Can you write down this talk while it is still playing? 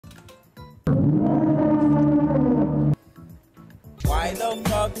the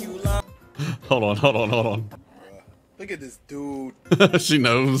fuck you lying? Hold on. Look at this dude. She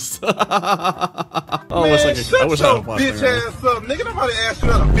knows. Oh, Man, I shut wish your I had a bitch ass up, nigga. Nobody asked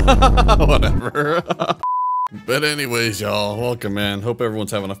you out of Whatever. But anyways, y'all, welcome, man. Hope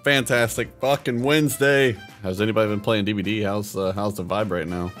everyone's having a fantastic fucking Wednesday. Has anybody been playing DVD? How's the vibe right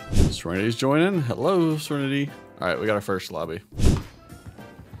now? Serenity's joining. Hello, Serenity. All right, we got our first lobby.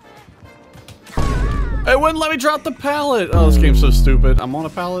 It wouldn't let me drop the pallet. Oh, this game's so stupid. I'm on a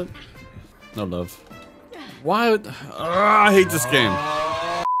pallet. No love. Why? I hate this game.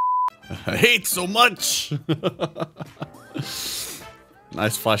 I hate so much.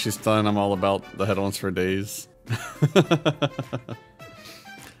 Nice flashy stun. I'm all about the head-ons for days.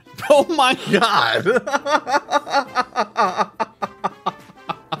 Oh my god.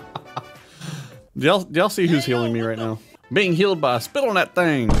 Do y'all see who's healing me right now? Being healed by a spit on that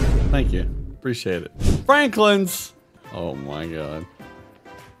thing. Thank you. Appreciate it. Franklin's. Oh my god.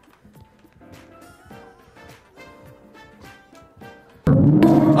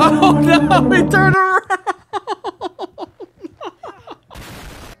 Oh no, he turned around.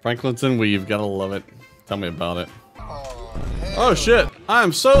 Franklin's and weave, gotta love it. Tell me about it. Oh shit,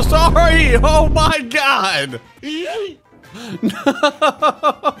 I'm so sorry. Oh my god.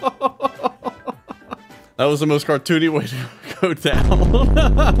 That was the most cartoony way to go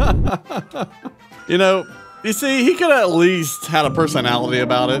down. You know, you see, he could at least had a personality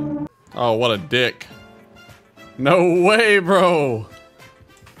about it. Oh, what a dick. No way, bro.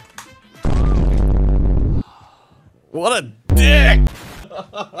 What a dick.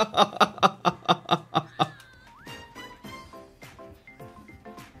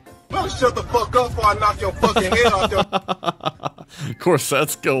 Shut the fuck up before I knock your fucking head off your... Of course,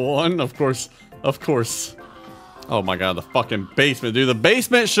 that's go on. Of course. Oh my god, the fucking basement, dude. The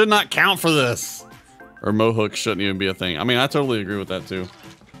basement should not count for this. Or mohawk shouldn't even be a thing. I mean, I totally agree with that too.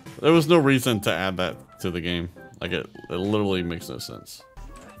 There was no reason to add that to the game. Like, it literally makes no sense.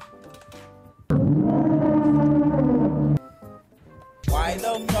 Why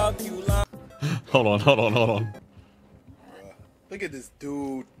the fuck you lying? Hold on. Look at this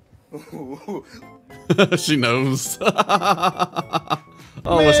dude. She knows.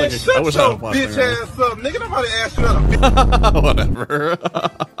 Oh, Man, I wish I had a your flashlight. bitch ass up, nigga. Nobody asked you out of... Whatever.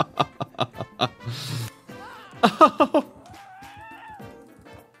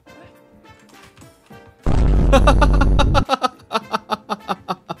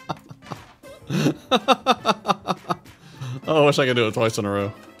 Oh, I wish I could do it twice in a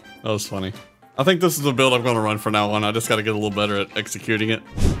row. That was funny. I think this is the build I'm going to run from now on. I just got to get a little better at executing it.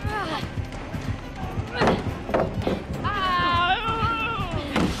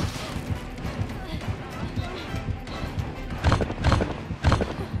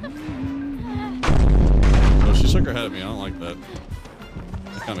 Oh, she shook her head at me. I don't like that.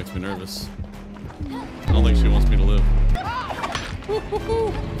 That kind of makes me nervous. I don't think she wants me to live.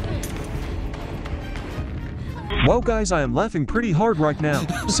 Well guys, I am laughing pretty hard right now.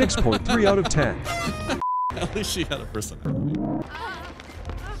 6.3 out of 10. At least she had a personality.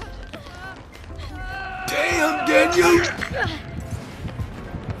 Damn, Daniel!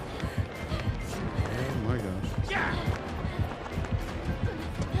 Oh my gosh.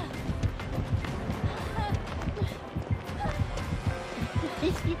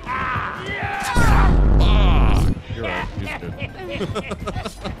 Fuck! You're right, he's good.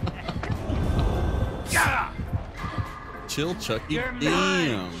 Chill, Chucky.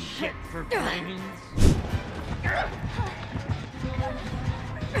 Damn. Shit for brains.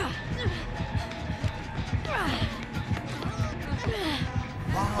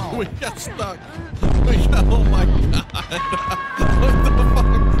 Wow. We got stuck. Oh my god. What the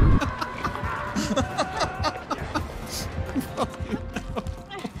fuck?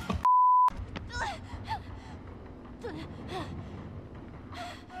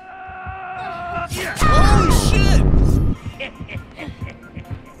 Oh shit!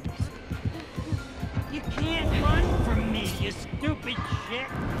 You can't run from me, you stupid shit.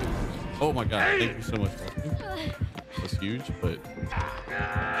 Oh my god, thank you so much. That's huge, but...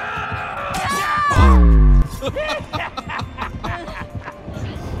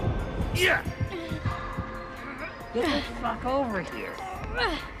 Yeah. Get the fuck over here.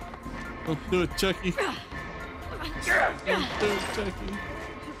 Don't do it, Chucky. Don't do it, Chucky.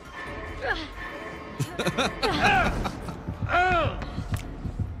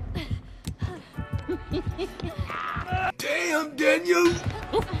 Damn, Daniel!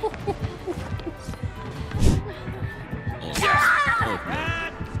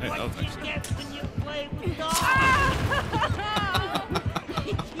 Hey, that was actually... Get when you play with dogs.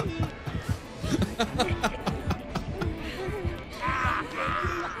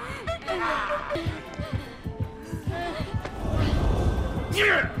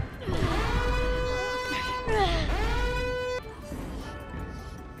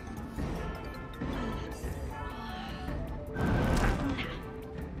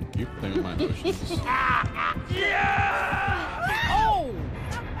 Playing with my emotions. Oh!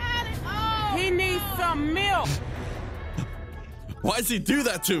 He needs some milk. Why does he do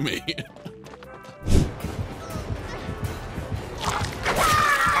that to me?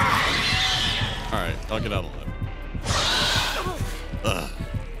 All right, I'll get out alive. Ugh.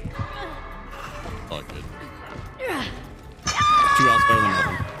 All good. 2 outs better than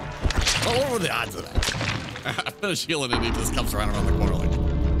nothing. Oh, what were the odds of that? I finish healing and he just comes around the corner like,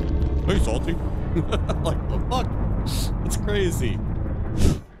 hey, salty. Like, the fuck? It's crazy.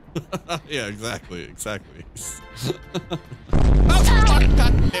 Yeah, exactly. Oh, fuck,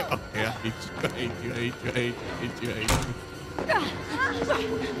 God damn. Okay, I hate you.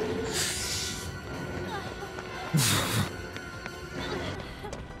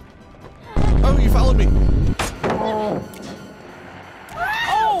 Oh, you followed me. Oh!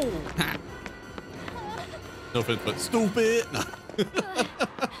 No offense, but stupid. No.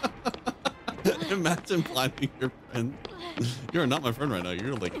 Imagine blinding your friend. You're not my friend right now.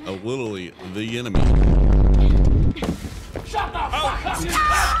 You're like literally the enemy. Shut the fuck up!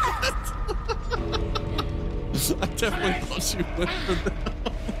 I definitely thought you went for that.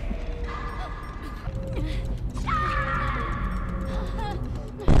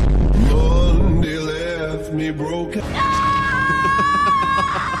 Monday left me broken.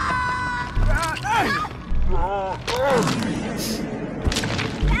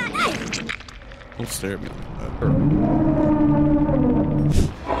 Don't stare at me like that.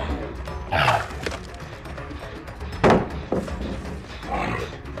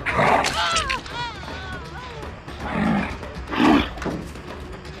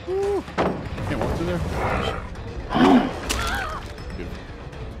 Can't walk through there? Beautiful.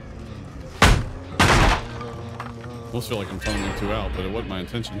 Almost feel like I'm funneling 2 out, but it wasn't my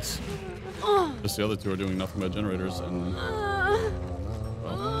intentions. Just the other 2 are doing nothing but generators, and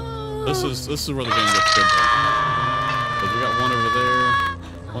well, this is where the game gets good though. Because we got one over there.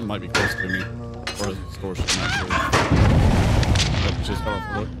 One might be close to me. Or a distortion, I'm not sure. But just got off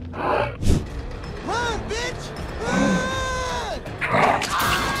the look. Run, bitch! Run!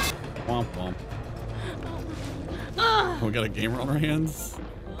 Womp womp. We got a gamer on our hands.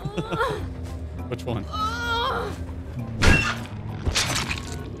 Which one?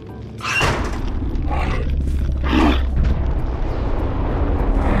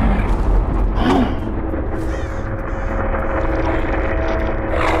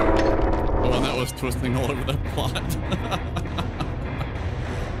 Twisting all over that plot.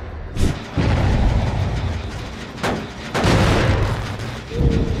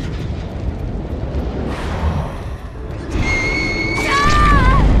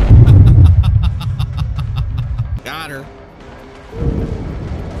 Got her.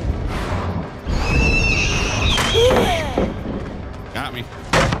 Got me.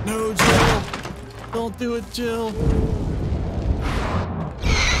 No, Jill. Don't do it, Jill.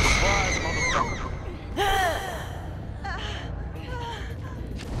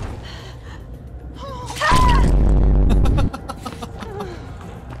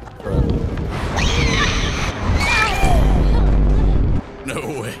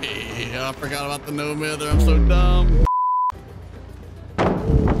 No way. I forgot about the no mither. I'm so dumb.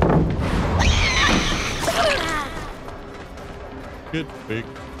 Good pick.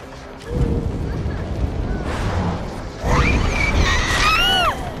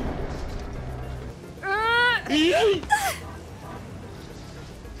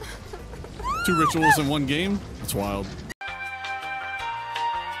 Two rituals in one game? That's wild.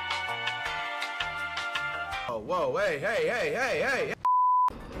 Oh, whoa, hey.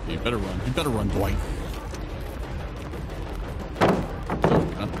 You better run. You better run, Dwight.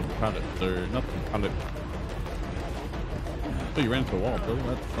 Nothing Pallet, sir. Nothing Pallet. Oh, you ran into a wall, bro.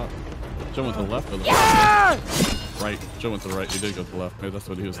 What the fuck? Joe went to the left or the right? Joe went to the right. He did go to the left. Maybe that's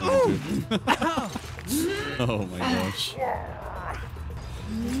what he was thinking too. Oh my gosh.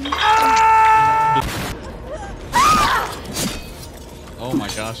 Oh my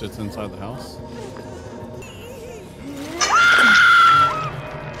gosh, it's inside the house.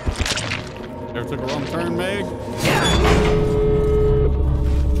 Ever took a wrong turn, Meg?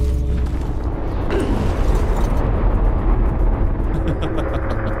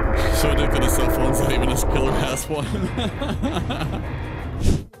 So addicted to cell phones, not even his killer has one.